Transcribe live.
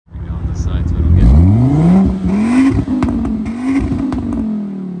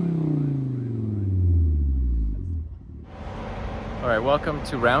welcome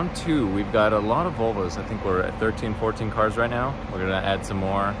to round 2. We've got a lot of Volvos. I think we're at 13, 14 cars right now. We're gonna add some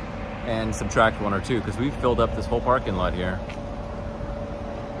more and subtract 1 or 2 because we've filled up this whole parking lot here.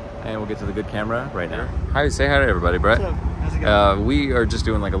 And we'll get to the good camera right now. Hi, say hi to everybody, Brett. What's up? How's it going? We are just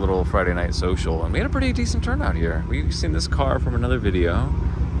doing like a little Friday night social, and we had a pretty decent turnout here. We've seen this car from another video,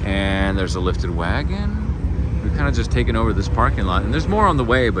 and there's a lifted wagon. We've kind of just taken over this parking lot, and there's more on the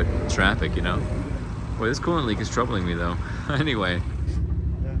way, but traffic, you know. Boy, this coolant leak is troubling me though. Anyway.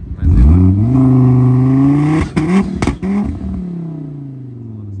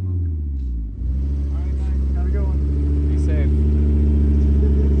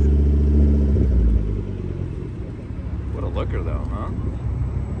 Looker though, huh?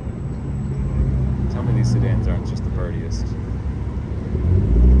 Tell me these sedans aren't just the prettiest. I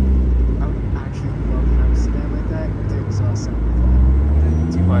would actually love to have a sedan like that. The exhaust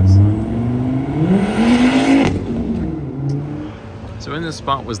sound. T5 Sun. So in this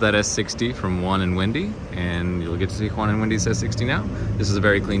spot was that S60 from Juan and Wendy, and you'll get to see Juan and Wendy's S60 now. This is a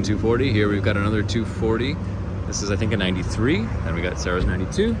very clean 240. Here we've got another 240. This is I think a 93, and we got Sarah's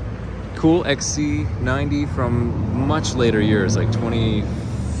 92. Cool XC90 from much later years, like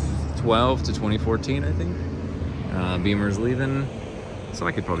 2012 to 2014, I think. Beamer's leaving, so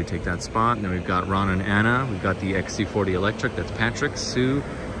I could probably take that spot. And then we've got Ron and Anna. We've got the XC40 electric. That's Patrick, Sue,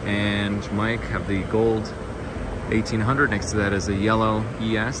 and Mike have the gold 1800. Next to that is a yellow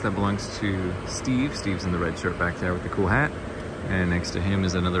ES that belongs to Steve. Steve's in the red shirt back there with the cool hat. And next to him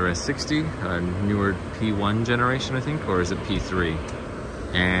is another S60, a newer P1 generation, I think, or is it P3?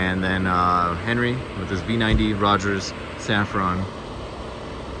 And then Henry with his V90, Rogers, Saffron.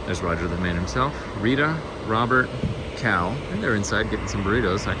 There's Roger the man himself. Rita, Robert, Cal, and they're inside getting some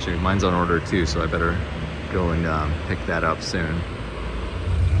burritos. Actually, mine's on order too, so I better go and pick that up soon.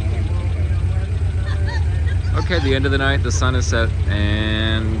 Okay, the end of the night, the sun is set,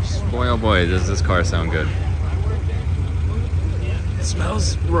 and boy oh boy, does this car sound good. It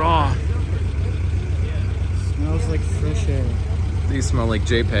smells raw. Smells like fresh air. These smell like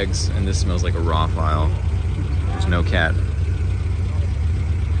JPEGs, and this smells like a raw file. There's no cat.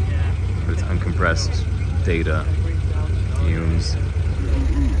 But it's uncompressed data, fumes.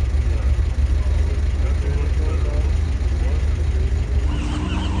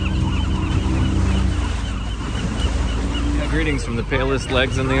 Yeah, greetings from the palest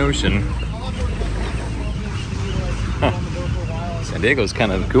legs in the ocean. Huh. San Diego's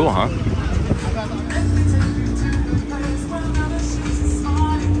kind of cool, huh?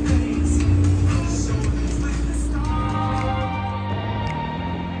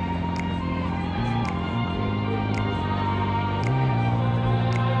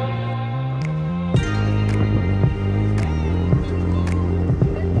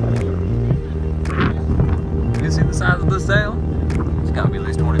 See the size of the sail? It's gotta be at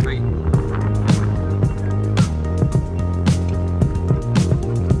least 20 feet.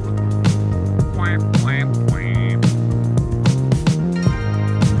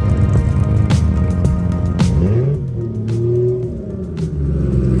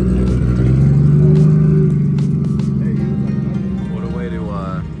 What a way to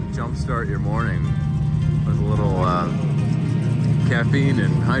jumpstart your morning with a little caffeine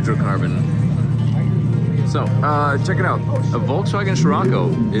and hydrocarbon. So, check it out, a Volkswagen Scirocco.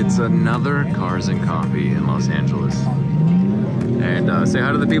 It's another Cars and Coffee in Los Angeles. And say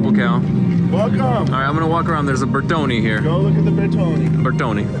hi to the people, Cal. Welcome. All right, I'm gonna walk around. There's a Bertoni here. Go look at the Bertoni.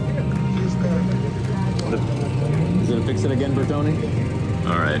 Bertoni. Is it a fix it again, Bertoni?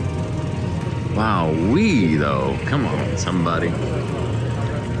 All right. Wow, we though. Come on, somebody.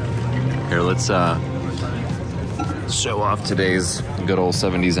 Here, let's show off today's good old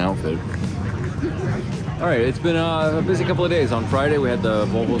 70s outfit. All right, it's been a busy couple of days. On Friday, we had the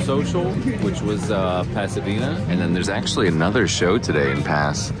Volvo Social, which was Pasadena. And then there's actually another show today in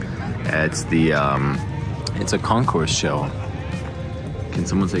Pass. It's the, it's a concourse show. Can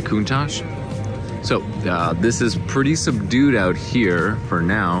someone say Countach? So, this is pretty subdued out here for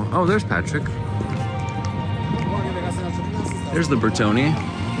now. Oh, there's Patrick. There's the Bertoni.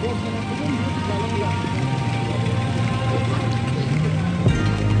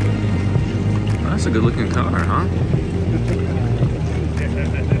 That's a good looking car, huh?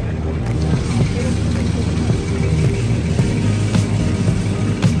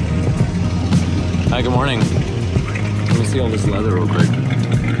 Hi, good morning. Let me see all this leather real quick.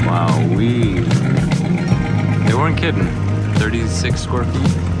 Wow, they weren't kidding. 36 square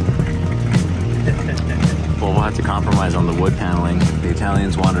feet. Volvo had to compromise on the wood paneling. The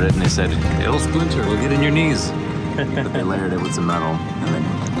Italians wanted it and they said, it'll splinter, it'll get in your knees. But they layered it with some metal. And then,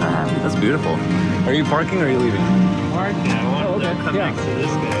 that's beautiful. Are you parking or are you leaving? parked it. I wanted to come yeah. next to this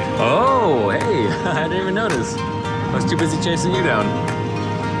guy. Oh, hey, I didn't even notice. I was too busy chasing you down.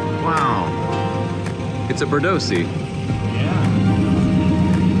 Wow. It's a Bordeaux-y. Yeah.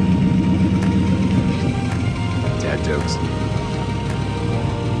 Dad jokes.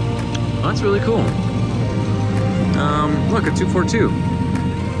 Oh, that's really cool. Look, a 242.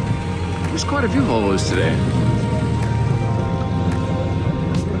 There's quite a few Volvos today.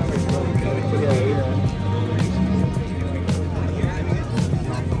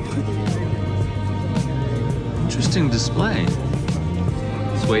 Interesting display.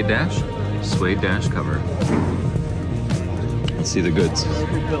 Suede dash cover. Let's see the goods.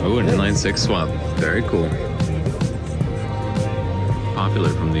 Oh, an inline 6 swap. Very cool. Popular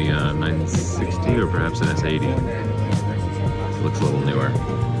from the 960 or perhaps an S80. Looks a little newer.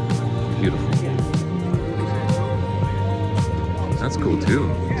 Beautiful. That's cool too.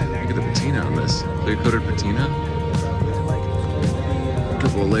 Look at the patina on this. Clear coated patina.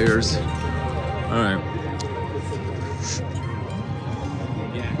 Couple of layers. Alright.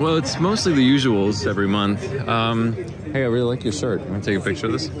 Well, it's mostly the usuals every month. Hey, I really like your shirt. Want to take a picture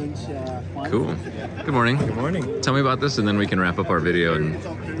of this? Cool. Good morning. Good morning. Tell me about this and then we can wrap up our video and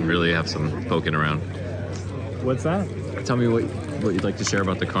really have some poking around. What's that? Tell me what you'd like to share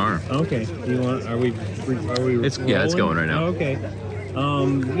about the car. Okay. Do you want? Are we? It's going right now. Oh, okay.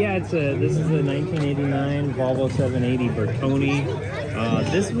 Yeah, this is a 1989 Volvo 780 Bertoni.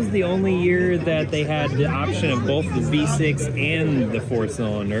 This was the only year that they had the option of both the V6 and the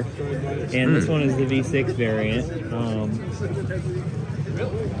 4-cylinder, and this one is the V6 variant.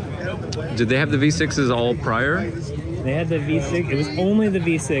 Did they have the V6s all prior? They had the V6. It was only the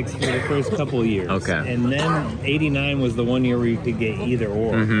V6 for the first couple of years. Okay. And then 89 was the one year where you could get either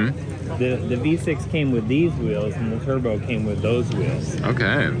or. Mm-hmm. The V6 came with these wheels, and the turbo came with those wheels.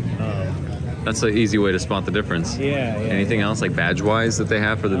 Okay. That's an easy way to spot the difference. Yeah. Anything else like badge-wise that they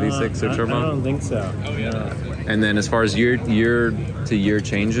have for the V6 or turbo? I don't think so. Oh yeah. And then as far as year-to-year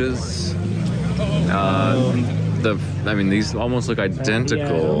changes, I mean these almost look identical.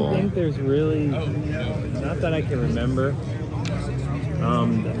 Yeah, I don't think there's really, not that I can remember.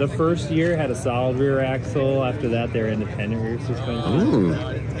 The first year had a solid rear axle. After that, they're independent rear suspension. Ooh.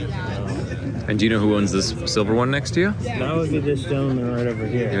 And do you know who owns this silver one next to you? That would be this gentleman right over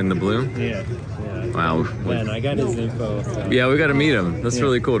here. In the blue? Yeah. Wow. Man, I got his info. So. Yeah, we got to meet him. That's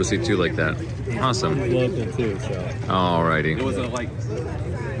really cool to see two like that. Awesome. He's local too, so. Alrighty. It was like.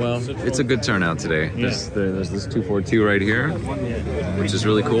 Well, it's a good turnout today. Yeah. There's this 242 right here, which is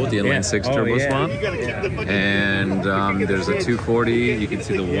really cool with the inline 6 turbo swap. And there's a 240. You can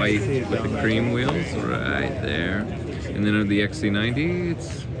see the white with the cream wheels right there. And then the XC90,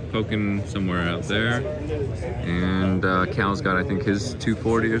 it's poking somewhere out there. And Cal's got, I think, his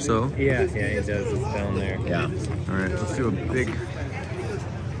 240 or so. Yeah, he does. It's down there. Yeah. All right, let's do a big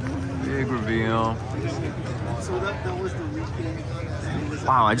reveal.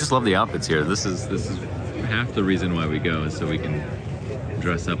 Wow, I just love the outfits here. This is half the reason why we go, is so we can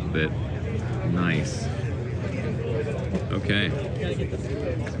dress up a bit. Nice. Okay.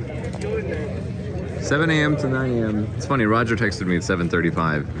 7 a.m. to 9 a.m. It's funny, Roger texted me at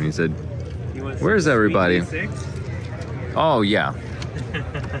 7:35 and he said, "Where's everybody?" Oh yeah.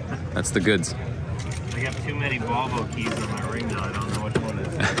 That's the goods. I got too many Volvo keys on my ring now. I don't know which one it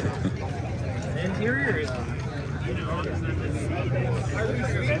is. The interior is,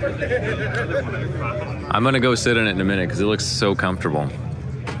 I'm gonna go sit in it in a minute because it looks so comfortable.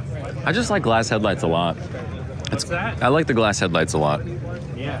 I just like glass headlights a lot. What's that? I like the glass headlights a lot.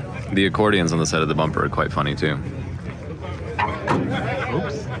 Yeah. The accordions on the side of the bumper are quite funny too.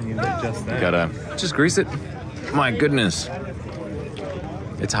 Oops. I need to adjust that. Gotta just grease it. My goodness.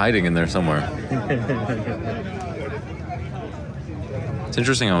 It's hiding in there somewhere. It's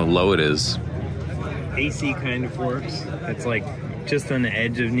interesting how low it is. AC kind of works. It's like just on the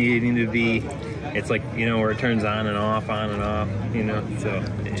edge of needing to be. It's like, where it turns on and off, so. Do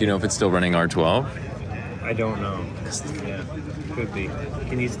you know if it's still running R12? I don't know. Yeah, could be.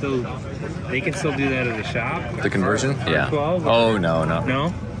 They can still do that at the shop? The conversion? Yeah. R12? Oh, no.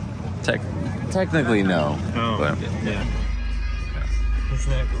 No? Technically, no. Oh, but. yeah.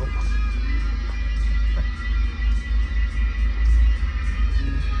 Isn't that cool?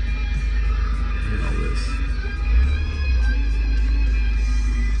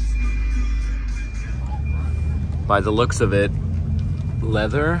 By the looks of it,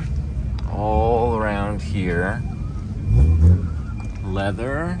 leather all around here.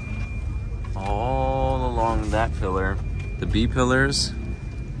 Leather all along that pillar. The B pillars.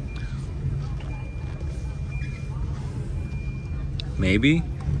 Maybe.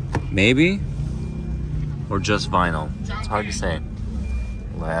 or just vinyl. It's hard to say.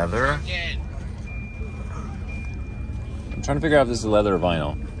 Leather. I'm trying to figure out if this is leather or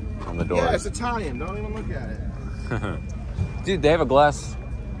vinyl on the door. Yeah, it's Italian. Don't even look at it. Dude, they have a glass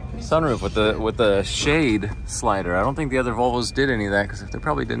sunroof with the shade slider. I don't think the other Volvos did any of that, because if they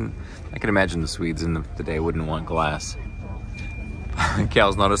probably didn't, I can imagine the Swedes in the day wouldn't want glass.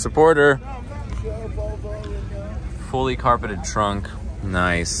 Cal's not a supporter. Fully carpeted trunk.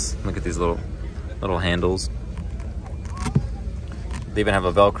 Nice. Look at these little handles. They even have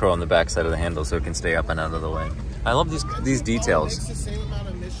a Velcro on the back side of the handle so it can stay up and out of the way. I love these details. It makes the same amount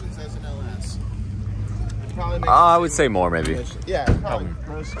of emissions as an LS. Probably makes I would say more, maybe. Yeah, probably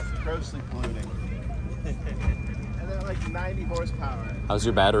grossly polluting. And they're like 90 horsepower. How's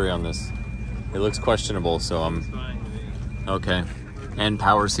your battery on this? It looks questionable, so I'm... Okay. And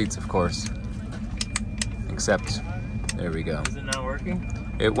power seats, of course. Except, there we go. Is it not working?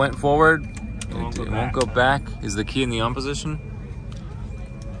 It went forward. It won't go back. Is the key in the on position?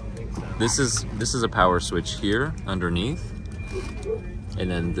 This is a power switch here underneath. And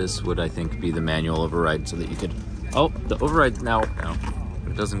then this would, I think, be the manual override so that you could... Oh, the override's now. No,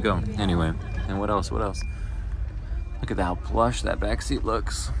 it doesn't go. Anyway, and what else? What else? Look at how plush that back seat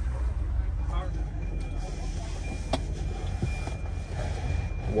looks.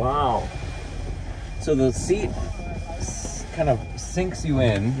 Wow. So the seat kind of sinks you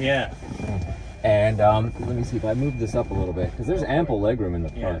in. Yeah. And let me see if I move this up a little bit, because there's ample legroom in the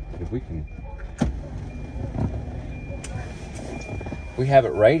front. Yeah. If we can... We have it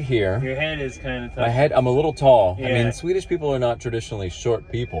right here. Your head is kind of tough. My head, I'm a little tall. Yeah. I mean, Swedish people are not traditionally short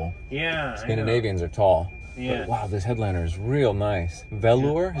people. Yeah. Scandinavians are tall. Yeah. But wow, this headliner is real nice.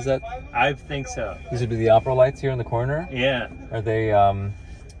 Velour, is that? I think so. These would be the opera lights here in the corner? Yeah. Are they,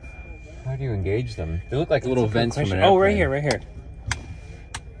 how do you engage them? They look like little vents from an airplane. Oh, right here, right here.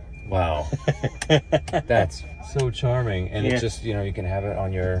 Wow. That's so charming. And Yeah. it's just, you know, you can have it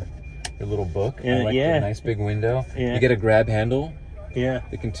on your little book. I Yeah, like yeah. the nice big window. Yeah. You get a grab handle. Yeah.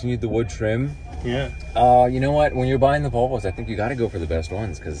 They continued the wood trim. Yeah. You know what? When you're buying the Volvos, I think you got to go for the best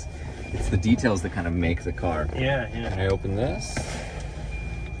ones, because it's the details that kind of make the car. Yeah, yeah. Can I open this?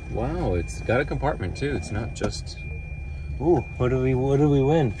 Wow, it's got a compartment too. It's not just... Ooh, what do we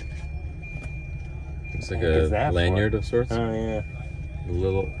win? It's like What is a that lanyard for? of sorts. Oh, yeah. A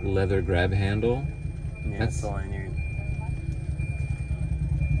little leather grab handle. Yeah, That's- that's the lanyard.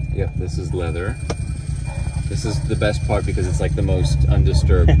 Yep, this is leather. This is the best part because it's like the most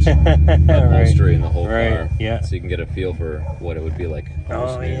undisturbed upholstery in the whole car. Yeah. So you can get a feel for what it would be like. Oh,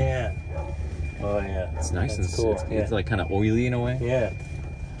 almost new. yeah. Oh, yeah. It's nice That's and cool. it's, Yeah. it's like kind of oily in a way. Yeah.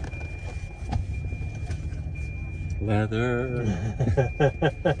 Leather.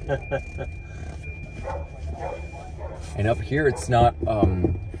 And up here, it's not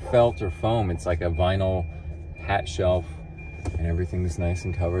felt or foam. It's like a vinyl hat shelf, and everything's nice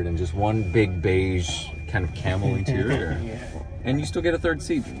and covered, and just one big beige kind of camel interior. Yeah. And you still get a third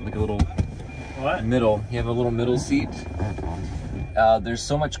seat, like a little What? middle. You have a little middle seat. There's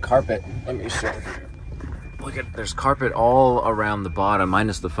so much carpet. Let me show you. Look at, there's carpet all around the bottom,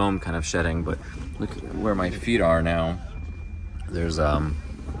 minus the foam kind of shedding, but look where my feet are now. There's a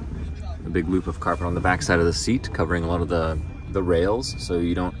big loop of carpet on the back side of the seat, covering a lot of the rails, so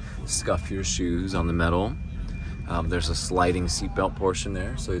you don't scuff your shoes on the metal. There's a sliding seatbelt portion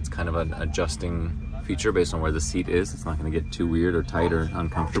there, so it's kind of an adjusting feature based on where the seat is. It's not going to get too weird or tight or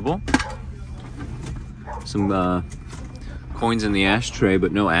uncomfortable. Some coins in the ashtray,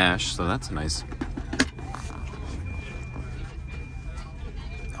 but no ash, so that's nice.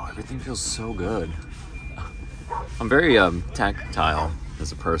 Oh, everything feels so good. I'm very tactile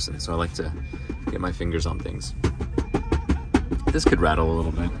as a person, so I like to get my fingers on things. This could rattle a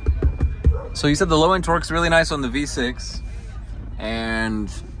little bit. So you said the low end torque's really nice on the V6, and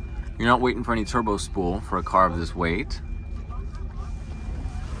you're not waiting for any turbo spool for a car of this weight.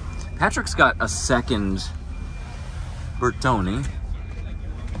 Patrick's got a second Bertone.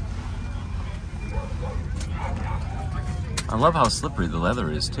 I love how slippery the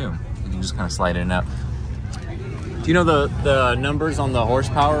leather is too. You can just kind of slide in and out. Do you know the numbers on the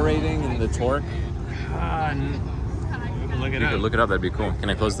horsepower rating and the torque? Look it You could look it up, that'd be cool. Can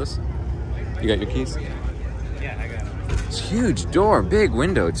I close this? You got your keys? Yeah, I got it. It's a huge door, big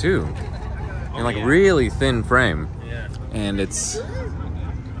window too. And like really thin frame. Yeah. And it's...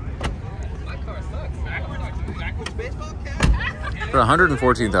 For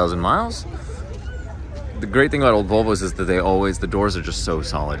 114,000 miles? The great thing about old Volvos is that the doors are just so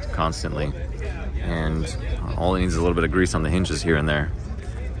solid, constantly. And all it needs is a little bit of grease on the hinges here and there.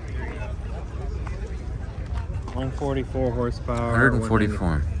 144 horsepower.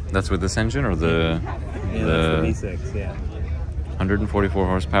 144. That's with this engine or the That's the V6, yeah. 144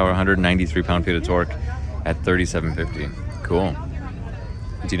 horsepower, 193 pound-feet of torque at 3750. Cool.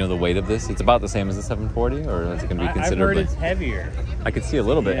 Do you know the weight of this? It's about the same as the 740, or is it going to be considerably? I've heard it's heavier. I could see a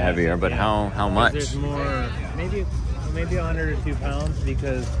little bit heavier, but how much? There's more, maybe 100 or 2 pounds,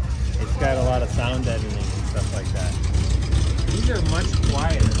 because it's got a lot of sound deadening and stuff like that. These are much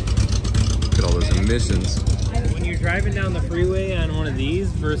quieter. Look at all those emissions. When you're driving down the freeway on one of these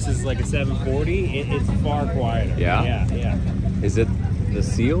versus like a 740, it's far quieter. Yeah? Yeah. Is it the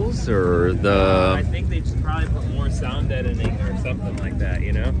seals or the... I think they just probably put more sound deadening or something like that,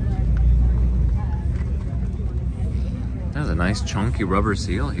 you know? That's a nice chunky rubber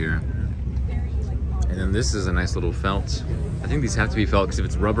seal here. And then this is a nice little felt. I think these have to be felt because if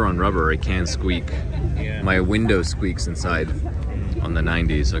it's rubber on rubber, it can squeak. Yeah. My window squeaks inside on the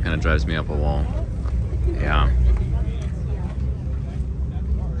 90s, so it kind of drives me up a wall. Yeah.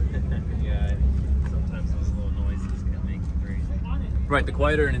 Yeah, sometimes those little noises can make you crazy. Right, the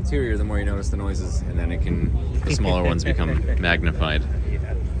quieter an interior, the more you notice the noises, and then the smaller ones become magnified.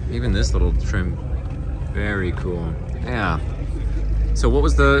 Yeah. Even this little trim, very cool. Yeah. So what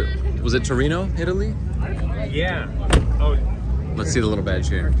was it Torino, Italy? Yeah. Oh. Let's see the little badge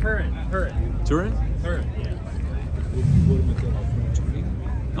here. Turin. Turin? Turin, yeah.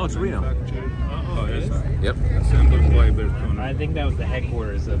 Oh, Torino. Oh, it is? Yep. I think that was the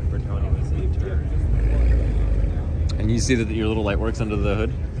headquarters of Bertoni, was in Turin. And you see that your little light works under the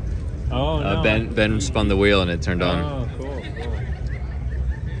hood? Oh, no. Ben spun the wheel and it turned on. Oh, cool.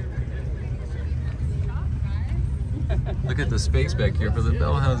 Look at the space back here for the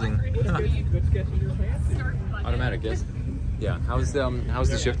bell housing. Automatic, yes? Yeah. How's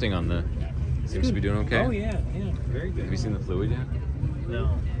the shifting on the... Seems to be doing okay? Oh, yeah. Very good. Have you seen the fluid yet?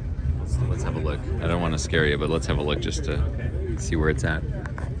 No. Let's have a look. I don't want to scare you, but let's have a look just to see where it's at.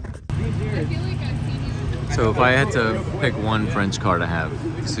 So if I had to pick one French car to have,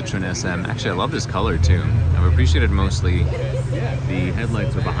 Citroen SM. Actually, I love this color too. I've appreciated mostly the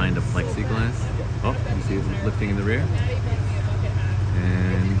headlights are behind a plexiglass. Oh, you see it lifting in the rear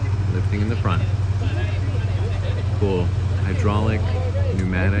and lifting in the front. Cool. Hydraulic,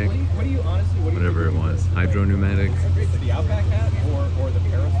 pneumatic, whatever it was. Hydro pneumatic. The Outback hat or the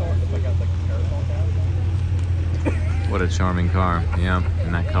parasol, if I got like the parasol hat. What a charming car. Yeah,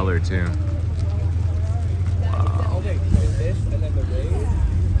 and that color too. Wow.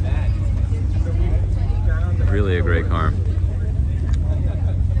 Really a great car.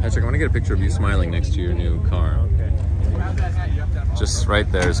 Patrick, I want to get a picture of you smiling next to your new car. Okay. Just right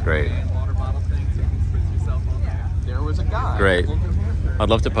there is great. There was a guy. Great. I'd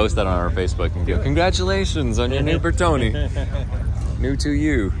love to post that on our Facebook and go, congratulations on your new Bertoni. New to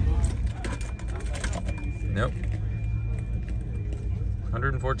you. Nope.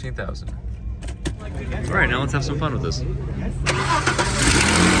 114,000. All right, now let's have some fun with this.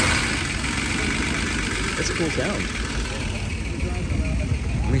 That's a cool sound.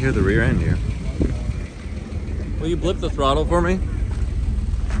 Let me hear the rear end here. Will you blip the throttle for me?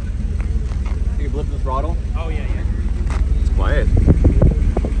 Can you blip the throttle? Oh, yeah. It's quiet.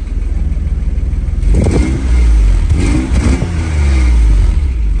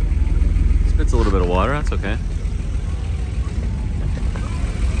 Spits a little bit of water, that's okay.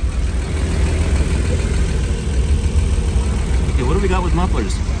 Okay, what do we got with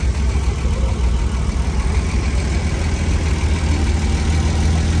mufflers?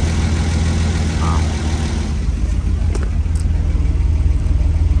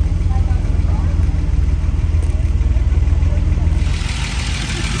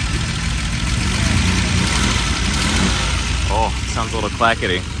 Sounds a little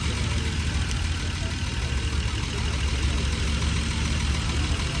clackety.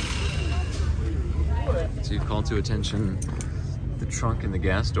 So you've called to attention the trunk and the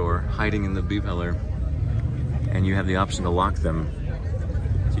gas door hiding in the B-pillar, and you have the option to lock them.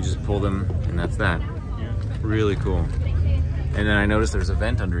 So you just pull them and that's that. Really cool. And then I noticed there's a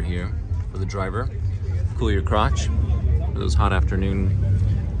vent under here for the driver. Cool your crotch for those hot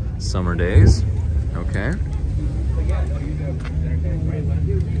afternoon summer days. Okay.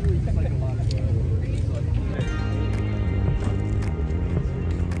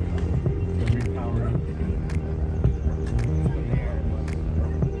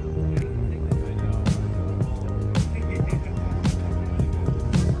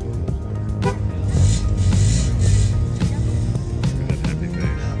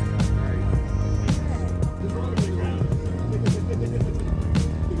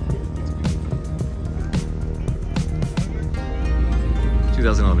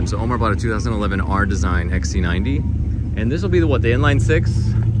 2011. So Omar bought a 2011 R Design XC90, and this will be the what? The inline six?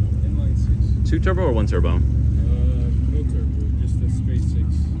 2 turbo or 1 turbo? No turbo, just a straight 6.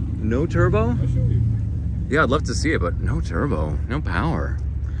 No turbo? I'll show you. Yeah, I'd love to see it, but no turbo, no power.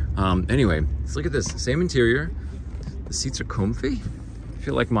 Anyway, let's look at this. Same interior. The seats are comfy, I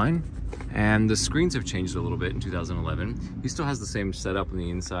feel like mine. And the screens have changed a little bit in 2011. He still has the same setup on the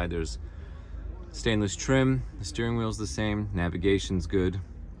inside. There's stainless trim. The steering wheel's the same. Navigation's good.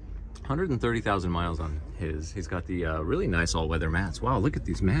 130,000 miles on his. He's got the really nice all-weather mats. Wow, look at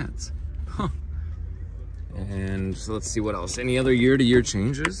these mats. Huh. And so let's see what else. Any other year-to-year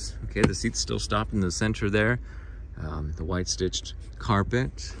changes? Okay, the seats still stop in the center there. The white stitched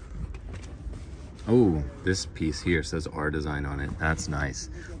carpet. Oh, this piece here says R Design on it. That's nice.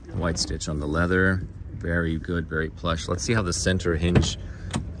 White stitch on the leather. Very good, very plush. Let's see how the center hinge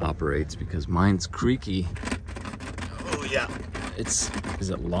operates because mine's creaky. Oh yeah. Is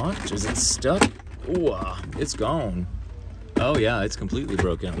it locked? Is it stuck? Ooh, it's gone. Oh yeah, it's completely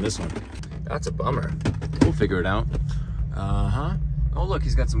broken on this one. That's a bummer. We'll figure it out. Uh-huh. Oh look,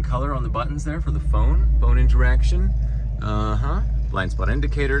 he's got some color on the buttons there for the phone interaction. Uh-huh. Blind spot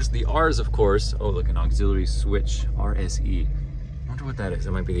indicators. The R's, of course. Oh, look, an auxiliary switch, RSE. I wonder what that is.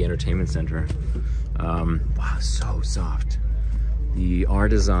 That might be the entertainment center. Wow, so soft. The R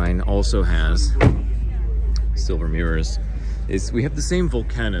Design also has silver mirrors. We have the same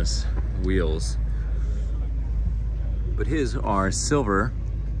Vulcanus wheels, but his are silver,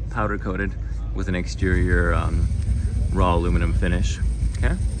 powder coated with an exterior raw aluminum finish.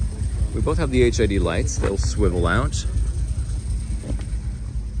 Okay. We both have the HID lights. They'll swivel out.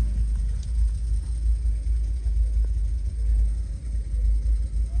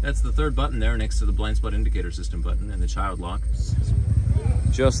 That's the third button there next to the blind spot indicator system button and the child lock.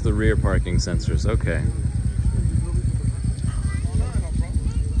 Just the rear parking sensors, okay.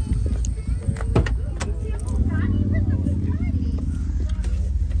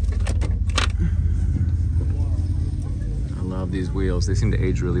 I love these wheels. They seem to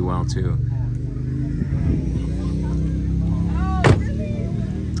age really well too.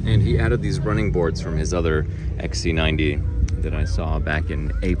 And he added these running boards from his other XC90 that I saw back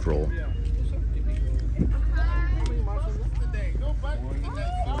in April.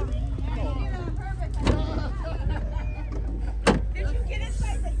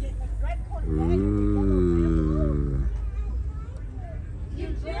 Ooh.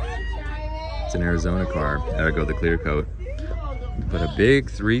 It's an Arizona car. Gotta go the clear coat. But a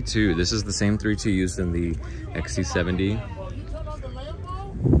big 3.2. This is the same 3.2 used in the XC70.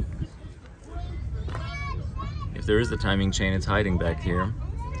 If there is the timing chain, it's hiding back here.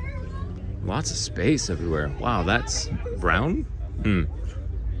 Lots of space everywhere. Wow, that's brown? It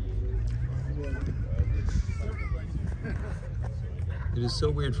is so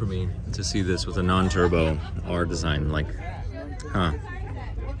weird for me to see this with a non-turbo R Design. Like, huh.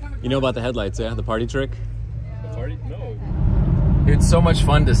 You know about the headlights, yeah? The party trick? The party? No. It's so much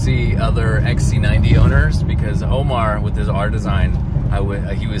fun to see other XC90 owners because Omar, with his R Design,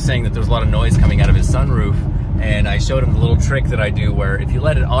 he was saying that there's a lot of noise coming out of his sunroof. And I showed him the little trick that I do where if you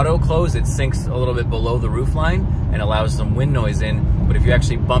let it auto close, it sinks a little bit below the roof line and allows some wind noise in. But if you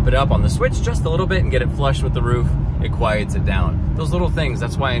actually bump it up on the switch just a little bit and get it flush with the roof, it quiets it down. Those little things,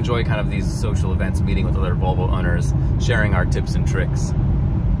 that's why I enjoy kind of these social events, meeting with other Volvo owners, sharing our tips and tricks.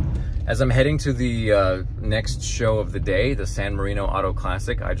 As I'm heading to the next show of the day, the San Marino Auto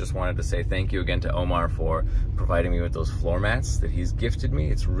Classic, I just wanted to say thank you again to Omar for providing me with those floor mats that he's gifted me.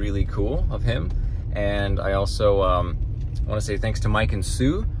 It's really cool of him. And I also want to say thanks to Mike and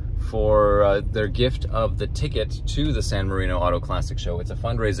Sue for their gift of the ticket to the San Marino Auto Classic show. It's a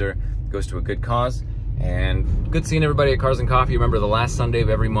fundraiser, goes to a good cause, and good seeing everybody at Cars and Coffee. Remember, the last Sunday of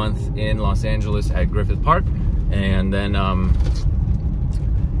every month in Los Angeles at Griffith Park, and then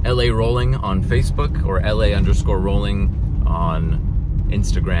LA Rolling on Facebook or LA_Rolling on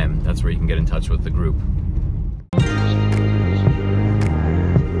Instagram. That's where you can get in touch with the group.